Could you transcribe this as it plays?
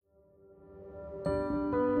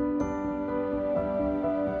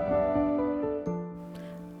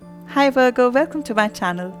Hi Virgo, welcome to my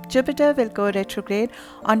channel. Jupiter will go retrograde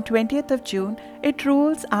on 20th of June. It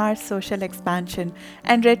rules our social expansion,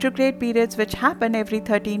 and retrograde periods, which happen every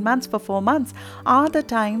 13 months for 4 months, are the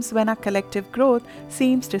times when our collective growth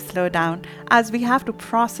seems to slow down as we have to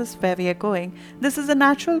process where we are going. This is a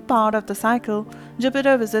natural part of the cycle.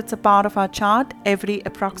 Jupiter visits a part of our chart every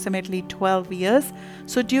approximately 12 years.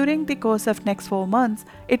 So during the course of next 4 months,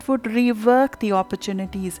 it would rework the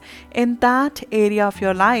opportunities in that area of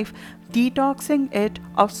your life, detoxing it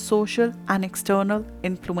of social and external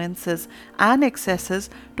influences and excesses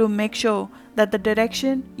to make sure that the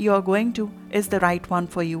direction you are going to is the right one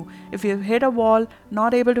for you. If you've hit a wall,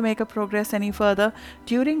 not able to make a progress any further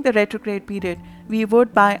during the retrograde period, we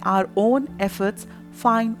would by our own efforts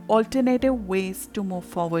find alternative ways to move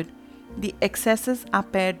forward. The excesses are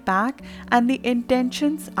pared back and the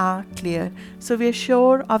intentions are clear. So we are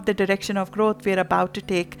sure of the direction of growth we are about to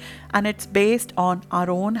take, and it's based on our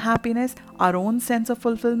own happiness, our own sense of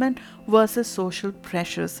fulfillment versus social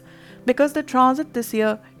pressures. Because the transit this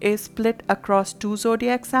year is split across two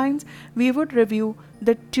zodiac signs, we would review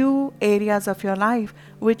the two areas of your life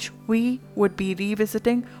which we would be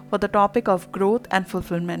revisiting for the topic of growth and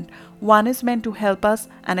fulfillment. One is meant to help us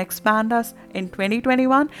and expand us in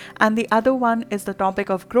 2021, and the other one is the topic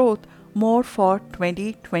of growth more for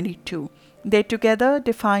 2022. They together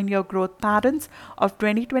define your growth patterns of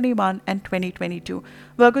 2021 and 2022.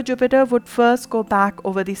 Virgo Jupiter would first go back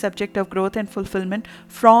over the subject of growth and fulfillment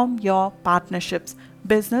from your partnerships,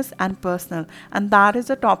 business and personal, and that is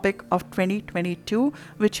the topic of 2022,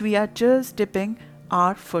 which we are just dipping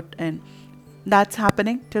our foot in. That's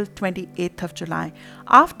happening till 28th of July.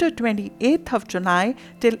 After 28th of July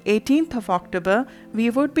till 18th of October, we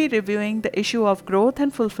would be reviewing the issue of growth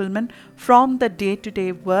and fulfillment from the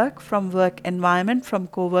day-to-day work, from work environment, from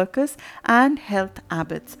co-workers and health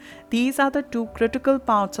habits. These are the two critical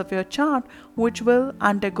parts of your chart which will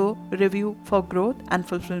undergo review for growth and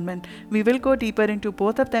fulfillment. We will go deeper into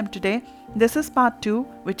both of them today. This is part 2,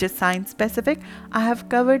 which is sign specific. I have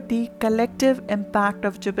covered the collective impact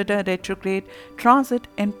of Jupiter retrograde transit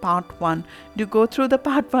in part 1. Do go through the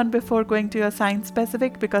part 1 before going to your sign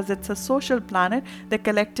specific, because it's a social planet. The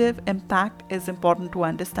collective impact is important to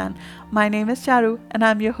understand. My name is Charu and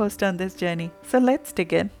I'm your host on this journey. So let's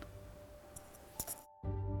dig in.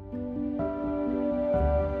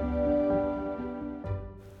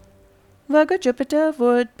 Virgo Jupiter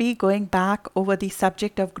would be going back over the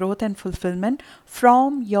subject of growth and fulfillment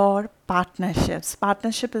from your partnerships.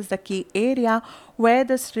 Partnership is the key area where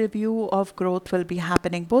this review of growth will be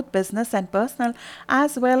happening, both business and personal,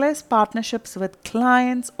 as well as partnerships with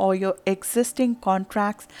clients or your existing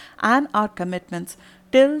contracts and our commitments.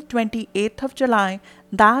 Till 28th of July,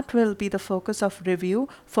 that will be the focus of review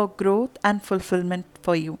for growth and fulfillment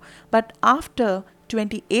for you. But after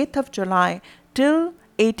 28th of July till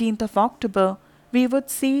 18th of October, we would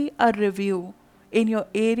see a review in your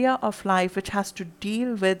area of life which has to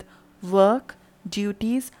deal with work,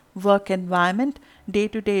 duties, work environment,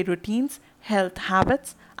 day-to-day routines, health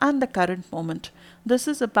habits, and the current moment. This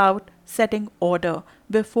is about setting order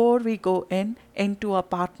before we go into a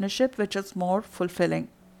partnership which is more fulfilling.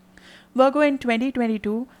 Virgo, in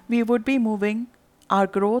 2022, we would be moving our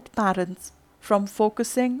growth patterns from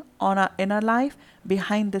focusing on our inner life,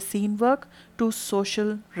 behind the scene work, to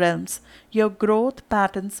social realms. Your growth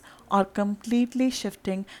patterns are completely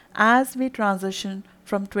shifting as we transition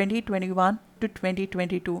from 2021 to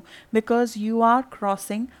 2022, because you are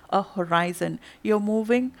crossing a horizon. You're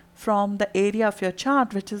moving from the area of your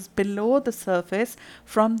chart which is below the surface.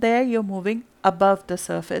 From there, you're moving above the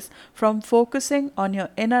surface. From focusing on your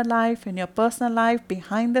inner life, in your personal life,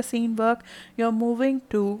 behind the scene work, you're moving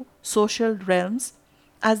to social realms,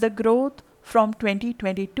 as the growth from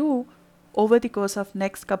 2022 over the course of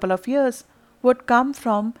next couple of years would come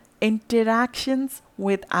from interactions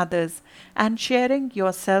with others and sharing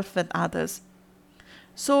yourself with others.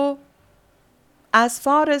 So, as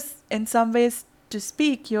far as in some ways to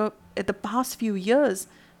speak, your in the past few years,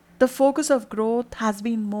 the focus of growth has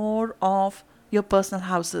been more of your personal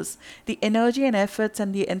houses. The energy and efforts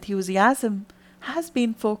and the enthusiasm has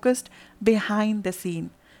been focused behind the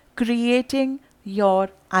scene, creating your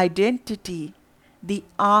identity, the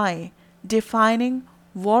I, defining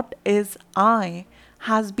what is I,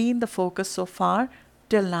 has been the focus so far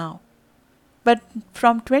till now. But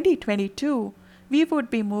from 2022, we would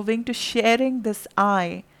be moving to sharing this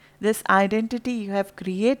I, this identity you have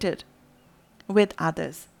created with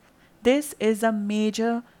others. This is a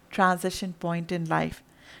major transition point in life,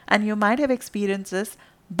 and you might have experienced this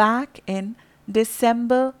back in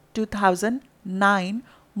December 2009,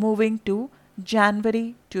 moving to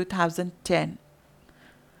January 2010.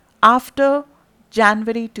 After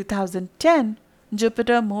January 2010,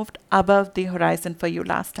 Jupiter moved above the horizon for you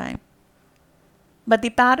last time. But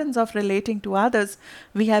the patterns of relating to others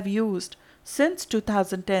we have used since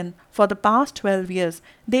 2010 for the past 12 years,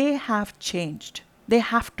 they have changed. They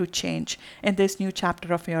have to change in this new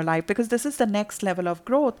chapter of your life, because this is the next level of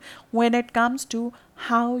growth when it comes to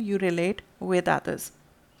how you relate with others.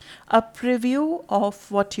 A preview of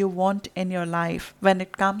what you want in your life when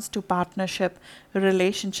it comes to partnership,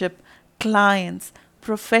 relationship, clients,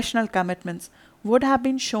 professional commitments would have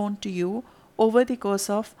been shown to you over the course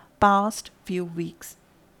of past few weeks.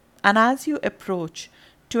 And as you approach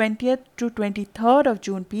 20th to 23rd of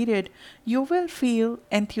June period, you will feel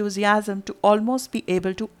enthusiasm to almost be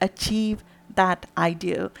able to achieve that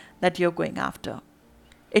ideal that you're going after.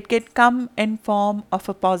 It can come in form of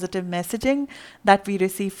a positive messaging that we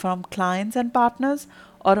receive from clients and partners,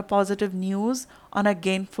 or a positive news on a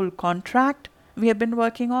gainful contract we have been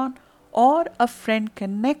working on, or a friend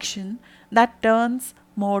connection that turns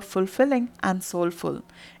more fulfilling and soulful.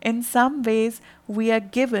 In some ways, we are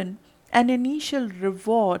given an initial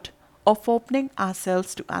reward of opening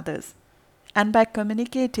ourselves to others. And by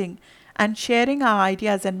communicating and sharing our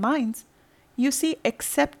ideas and minds, you see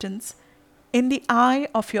acceptance in the eye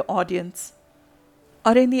of your audience,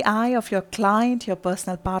 or in the eye of your client, your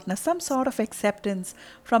personal partner. Some sort of acceptance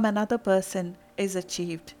from another person is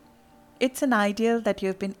achieved. It's an ideal that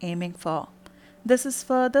you've been aiming for. This is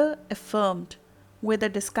further affirmed with a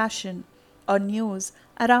discussion or news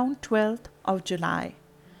around 12th of July.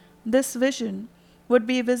 This vision would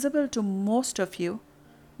be visible to most of you,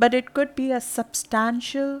 but it could be a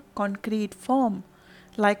substantial concrete form,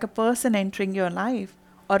 like a person entering your life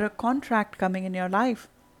or a contract coming in your life.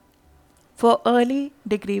 For early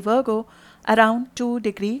degree Virgo, around 2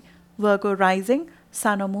 degree Virgo rising,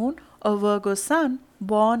 Sun or Moon, or Virgo Sun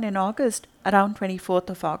born in August, around 24th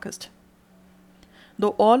of August.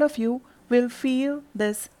 Though all of you will feel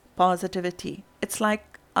this positivity. It's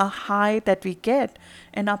like a high that we get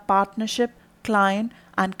in our partnership, client,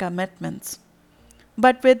 and commitments.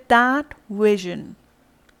 But with that vision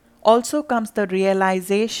also comes the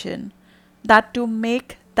realization that to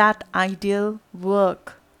make that ideal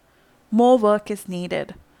work, more work is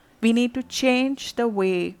needed. We need to change the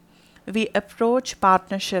way we approach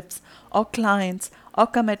partnerships or clients or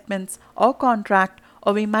commitments or contract,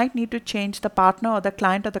 or we might need to change the partner or the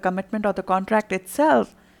client or the commitment or the contract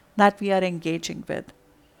itself that we are engaging with.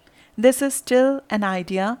 This is still an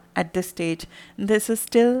idea at this stage. This is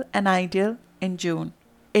still an ideal in June.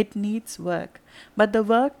 It needs work. But the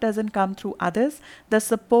work doesn't come through others. The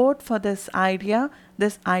support for this idea,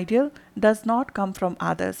 this ideal, does not come from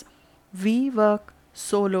others. We work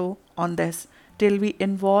solo on this till we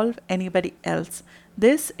involve anybody else.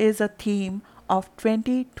 This is a theme of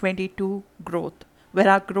 2022 growth, where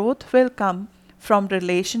our growth will come from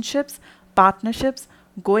relationships, partnerships,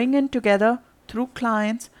 going in together through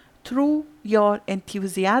clients, through your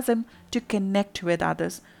enthusiasm to connect with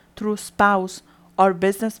others, through spouse or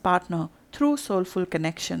business partner, through soulful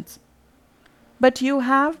connections. But you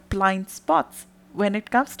have blind spots when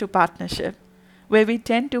it comes to partnership, where we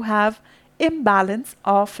tend to have imbalance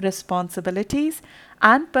of responsibilities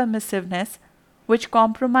and permissiveness, which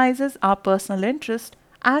compromises our personal interest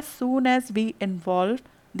as soon as we involve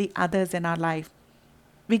the others in our life.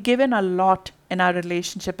 We give in a lot in our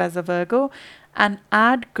relationship as a Virgo and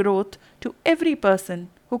add growth to every person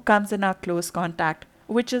who comes in our close contact,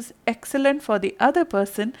 which is excellent for the other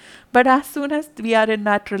person. But as soon as we are in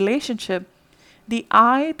that relationship, the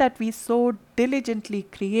I that we so diligently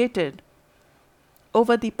created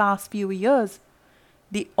over the past few years,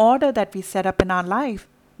 the order that we set up in our life,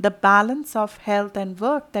 the balance of health and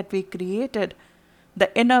work that we created,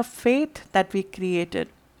 the inner faith that we created,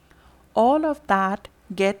 all of that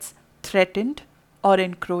gets threatened or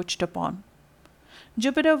encroached upon.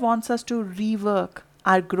 Jupiter wants us to rework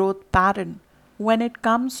our growth pattern when it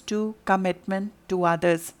comes to commitment to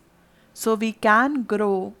others, so we can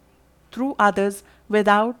grow through others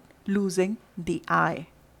without losing the I.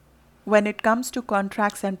 When it comes to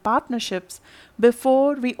contracts and partnerships,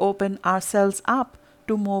 before we open ourselves up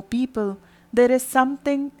to more people, there is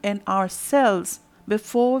something in ourselves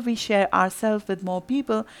before we share ourselves with more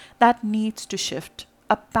people that needs to shift.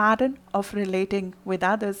 A pattern of relating with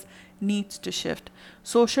others needs to shift.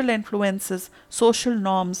 Social influences, social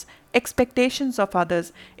norms, expectations of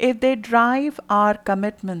others, if they drive our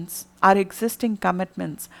commitments, our existing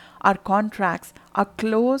commitments, our contracts, our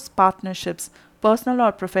close partnerships, personal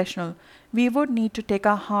or professional, we would need to take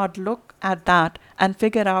a hard look at that and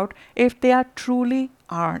figure out if they are truly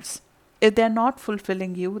ours. If they're not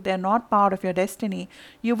fulfilling you, they're not part of your destiny,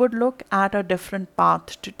 you would look at a different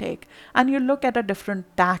path to take, and you look at a different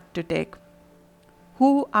tack to take.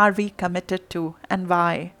 Who are we committed to and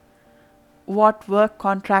why? What work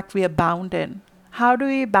contract we are bound in? How do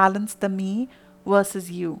we balance the me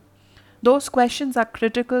versus you? Those questions are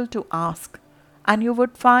critical to ask, and you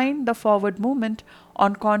would find the forward movement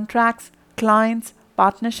on contracts, clients,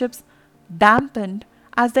 partnerships dampened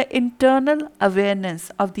as the internal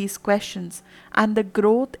awareness of these questions and the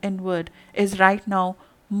growth inward is right now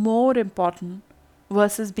more important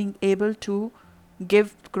versus being able to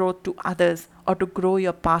give growth to others or to grow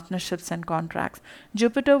your partnerships and contracts.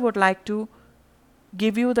 Jupiter would like to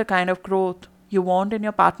give you the kind of growth you want in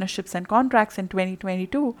your partnerships and contracts in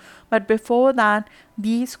 2022. But before that,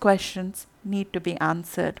 these questions need to be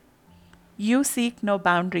answered. You seek no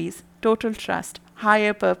boundaries, total trust,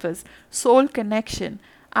 higher purpose, soul connection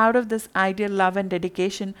out of this ideal love and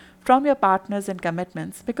dedication from your partners and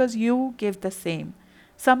commitments because you give the same.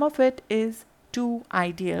 Some of it is too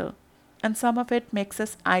ideal, and some of it makes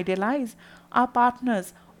us idealize our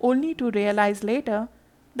partners only to realize later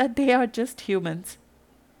that they are just humans.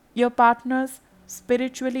 Your partners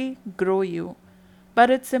spiritually grow you, but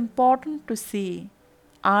it's important to see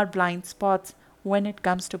our blind spots when it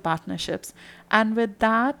comes to partnerships. And with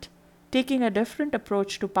that, taking a different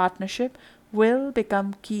approach to partnership will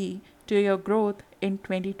become key to your growth in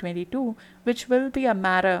 2022, which will be a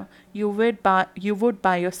matter you would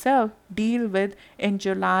by yourself deal with in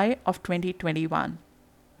July of 2021.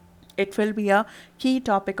 It will be a key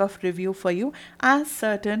topic of review for you as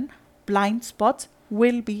certain blind spots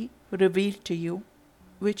will be revealed to you,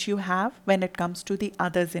 which you have when it comes to the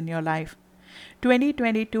others in your life.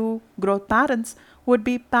 2022 growth patterns would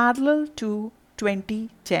be parallel to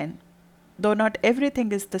 2010. Though not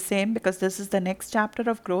everything is the same because this is the next chapter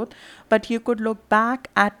of growth, but you could look back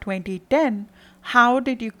at 2010. How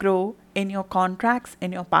did you grow in your contracts,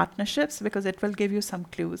 in your partnerships? Because it will give you some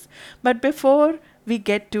clues. But before we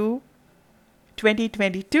get to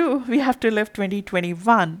 2022, we have to live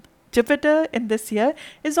 2021. Jupiter in this year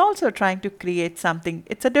is also trying to create something.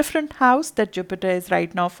 It's a different house that Jupiter is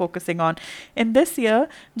right now focusing on. In this year,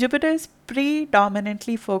 Jupiter is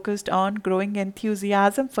predominantly focused on growing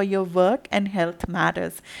enthusiasm for your work and health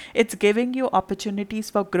matters. It's giving you opportunities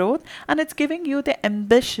for growth and it's giving you the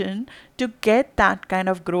ambition to get that kind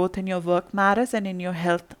of growth in your work matters and in your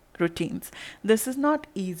health routines. This is not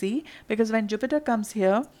easy because when Jupiter comes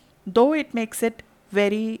here, though it makes us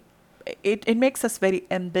very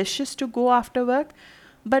ambitious to go after work,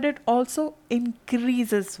 but it also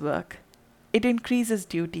increases work. It increases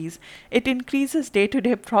duties. It increases day to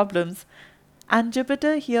day problems. And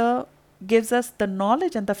Jupiter here gives us the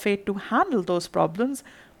knowledge and the faith to handle those problems,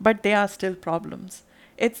 but they are still problems.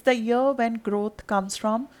 It's the year when growth comes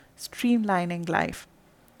from streamlining life.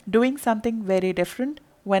 Doing something very different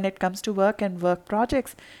when it comes to work and work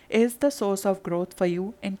projects is the source of growth for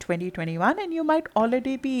you in 2021, and you might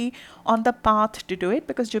already be on the path to do it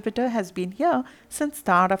because Jupiter has been here since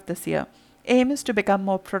start of this year. Aim is to become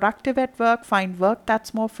more productive at work, find work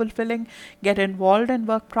that's more fulfilling, get involved in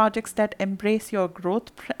work projects that embrace your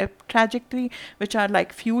growth trajectory, which are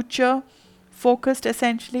like future focused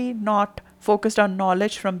essentially, not focused on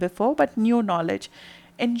knowledge from before, but new knowledge.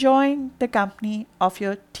 Enjoying the company of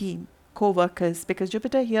your team, co-workers, because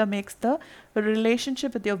Jupiter here makes the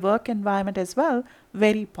relationship with your work environment as well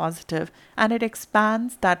very positive and it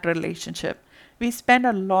expands that relationship. We spend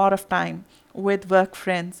a lot of time with work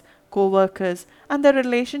friends, co-workers, and the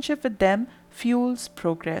relationship with them fuels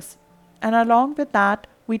progress. And along with that,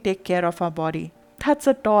 we take care of our body. That's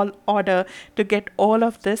a tall order to get all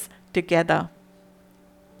of this together.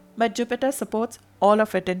 But Jupiter supports all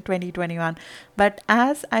of it in 2021. But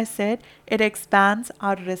as I said, it expands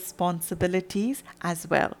our responsibilities as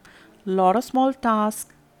well. Lot of small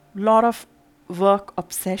tasks, lot of work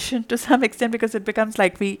obsession to some extent because it becomes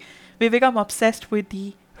like we become obsessed with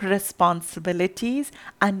the responsibilities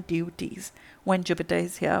and duties. When Jupiter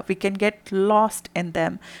is here, we can get lost in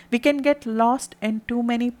them. We can get lost in too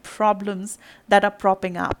many problems that are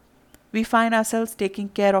propping up. We find ourselves taking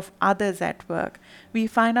care of others at work. We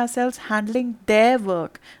find ourselves handling their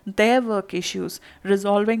work issues,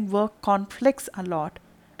 resolving work conflicts a lot.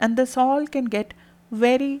 And this all can get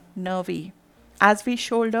very nervy as we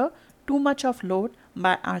shoulder too much of load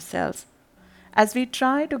by ourselves. As we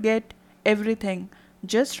try to get everything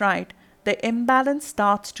just right, the imbalance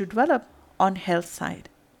starts to develop on health side.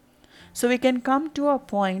 So we can come to a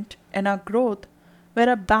point in our growth where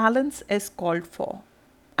a balance is called for.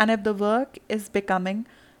 And if the work is becoming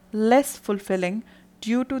less fulfilling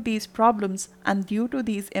due to these problems and due to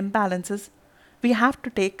these imbalances, we have to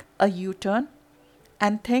take a U-turn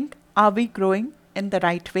and think, are we growing in the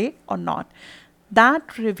right way or not?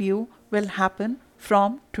 That review will happen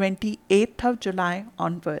from 28th of July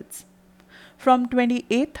onwards. From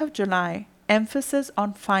 28th of July, emphasis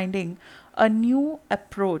on finding a new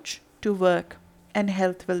approach to work and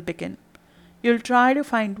health will begin. You'll try to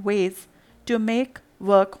find ways to make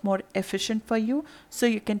work more efficient for you so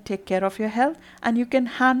you can take care of your health and you can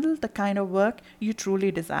handle the kind of work you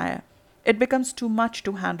truly desire. It becomes too much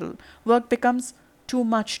to handle. Work becomes too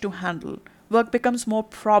much to handle. Work becomes more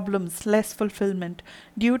problems, less fulfillment.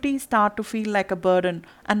 Duties start to feel like a burden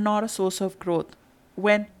and not a source of growth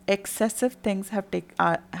when excessive things have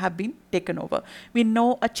been taken over. We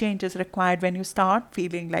know a change is required when you start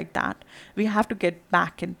feeling like that. We have to get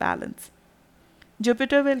back in balance.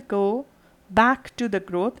 Jupiter will go back to the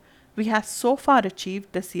growth we have so far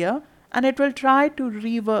achieved this year and it will try to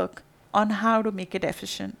rework on how to make it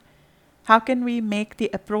efficient. How can we make the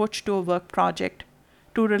approach to a work project,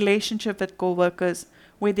 to relationship with coworkers,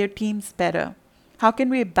 with your teams better? How can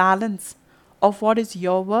we balance of what is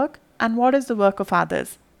your work and what is the work of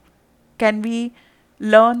others? Can we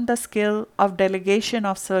learn the skill of delegation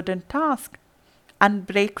of certain tasks and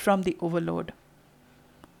break from the overload?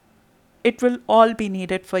 It will all be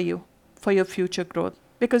needed for you, for your future growth,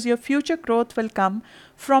 because your future growth will come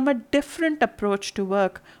from a different approach to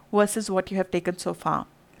work versus what you have taken so far,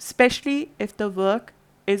 especially if the work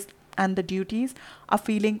is and the duties are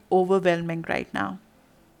feeling overwhelming right now,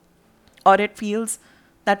 or it feels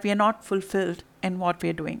that we are not fulfilled in what we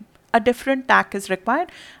are doing. A different tack is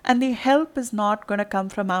required, and the help is not going to come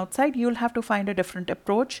from outside. You'll have to find a different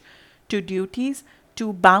approach to duties,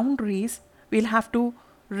 to boundaries. We'll have to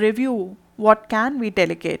review what can we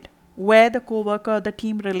delegate, where the co-worker or the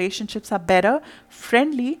team relationships are better,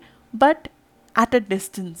 friendly, but at a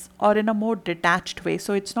distance or in a more detached way.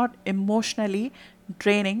 So it's not emotionally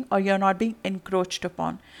draining or you're not being encroached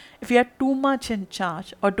upon. If we are too much in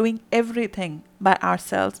charge or doing everything by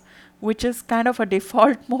ourselves, which is kind of a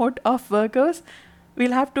default mode of Virgos,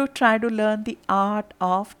 we'll have to try to learn the art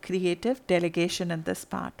of creative delegation in this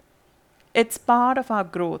part. It's part of our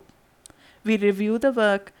growth. We review the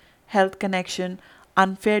work, health connection,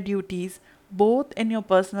 unfair duties, both in your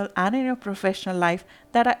personal and in your professional life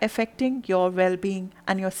that are affecting your well being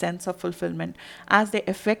and your sense of fulfillment as they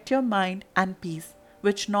affect your mind and peace,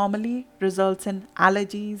 which normally results in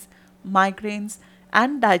allergies, migraines,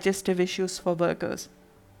 and digestive issues for Virgos.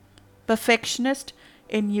 Perfectionist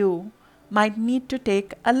in you might need to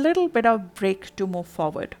take a little bit of break to move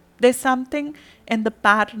forward. There's something in the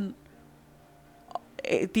pattern,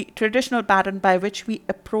 the traditional pattern by which we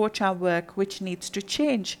approach our work, which needs to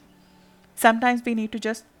change. Sometimes we need to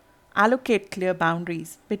just allocate clear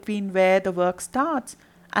boundaries between where the work starts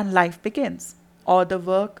and life begins, or the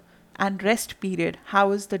work and rest period.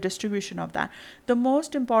 How is the distribution of that? The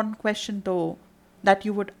most important question, though, that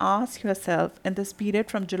you would ask yourself in this period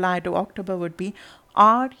from July to October would be,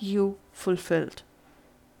 are you fulfilled?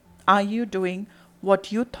 Are you doing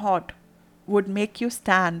what you thought would make you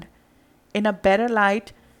stand in a better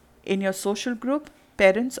light in your social group,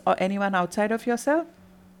 parents, or anyone outside of yourself?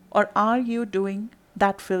 Or are you doing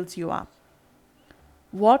that fills you up?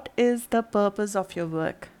 What is the purpose of your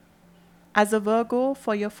work? As a Virgo,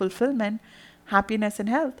 for your fulfillment, happiness, and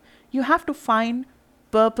health, you have to find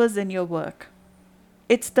purpose in your work.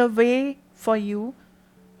 It's the way for you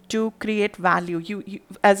to create value. You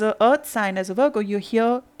as a earth sign, as a Virgo, you're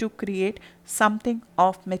here to create something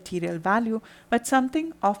of material value, but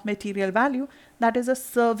something of material value that is a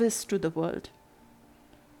service to the world.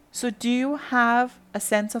 So do you have a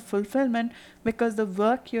sense of fulfillment because the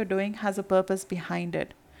work you're doing has a purpose behind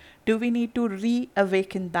it? Do we need to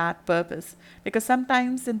reawaken that purpose? Because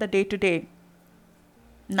sometimes in the day-to-day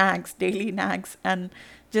nags, daily nags, and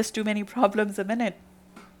just too many problems a minute,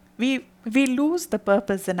 we lose the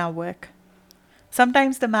purpose in our work.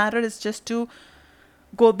 Sometimes the matter is just to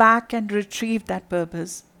go back and retrieve that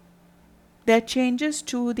purpose. There are changes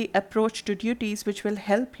to the approach to duties which will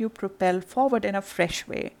help you propel forward in a fresh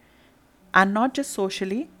way. And not just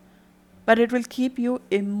socially, but it will keep you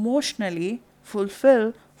emotionally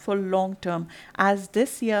fulfilled for long term. As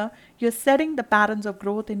this year, you're setting the patterns of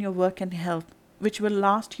growth in your work and health, which will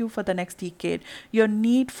last you for the next decade. Your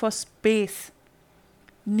need for space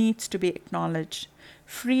needs to be acknowledged.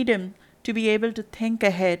 Freedom to be able to think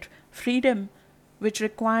ahead. Freedom which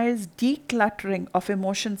requires decluttering of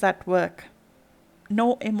emotions at work.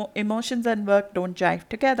 No, emotions and work don't jive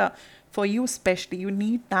together. For you especially, you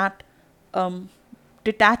need that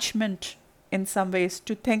detachment in some ways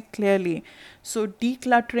to think clearly. So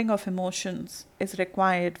decluttering of emotions is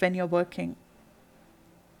required when you're working.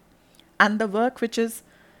 And the work which is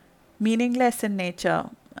meaningless in nature,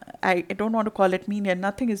 I don't want to call it menial.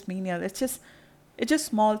 Nothing is menial. It's just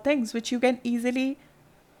small things which you can easily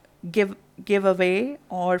give give away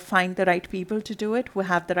or find the right people to do it who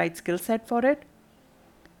have the right skill set for it.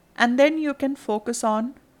 And then you can focus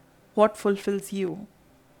on what fulfills you.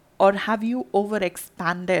 Or have you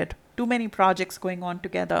overexpanded? Too many projects going on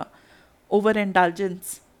together.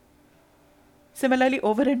 Overindulgence. Similarly,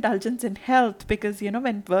 overindulgence in health, because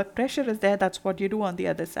when work pressure is there, that's what you do on the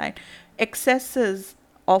other side. Excesses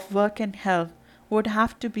of work and health would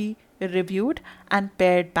have to be reviewed and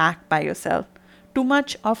pared back by yourself. Too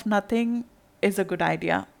much of nothing is a good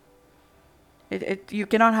idea. You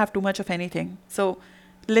cannot have too much of anything. So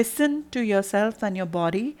listen to yourself and your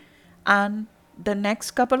body, and the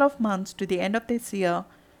next couple of months to the end of this year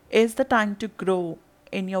is the time to grow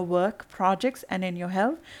in your work projects and in your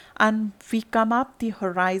health. And we come up the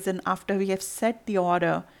horizon after we have set the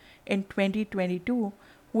order in 2022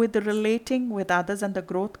 with relating with others and the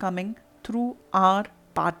growth coming through our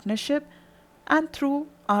partnership and through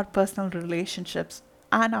our personal relationships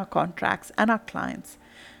and our contracts and our clients.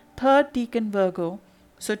 Third decan Virgo,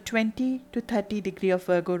 so 20 to 30 degree of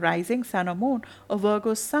Virgo rising sun or moon, or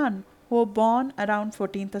Virgo sun, who were born around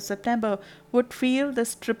 14th of September, would feel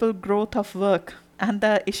this triple growth of work and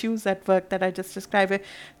the issues at work that I just described.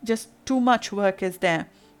 Just too much work is there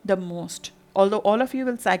the most. Although all of you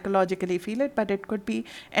will psychologically feel it, but it could be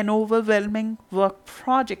an overwhelming work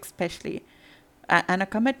project, especially, and a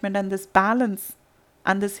commitment, and this balance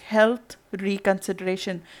and this health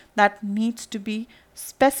reconsideration that needs to be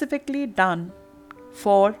specifically done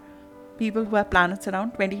for people who have planets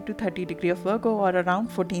around 20 to 30 degree of Virgo or around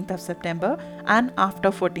 14th of September and after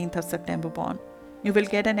 14th of September born. You will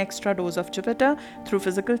get an extra dose of Jupiter through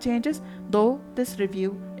physical changes, though this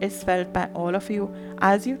review is felt by all of you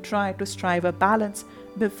as you try to strive a balance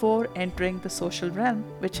before entering the social realm,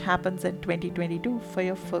 which happens in 2022 for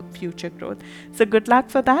your future growth. So good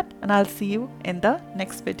luck for that, and I'll see you in the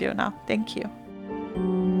next video now. Thank you.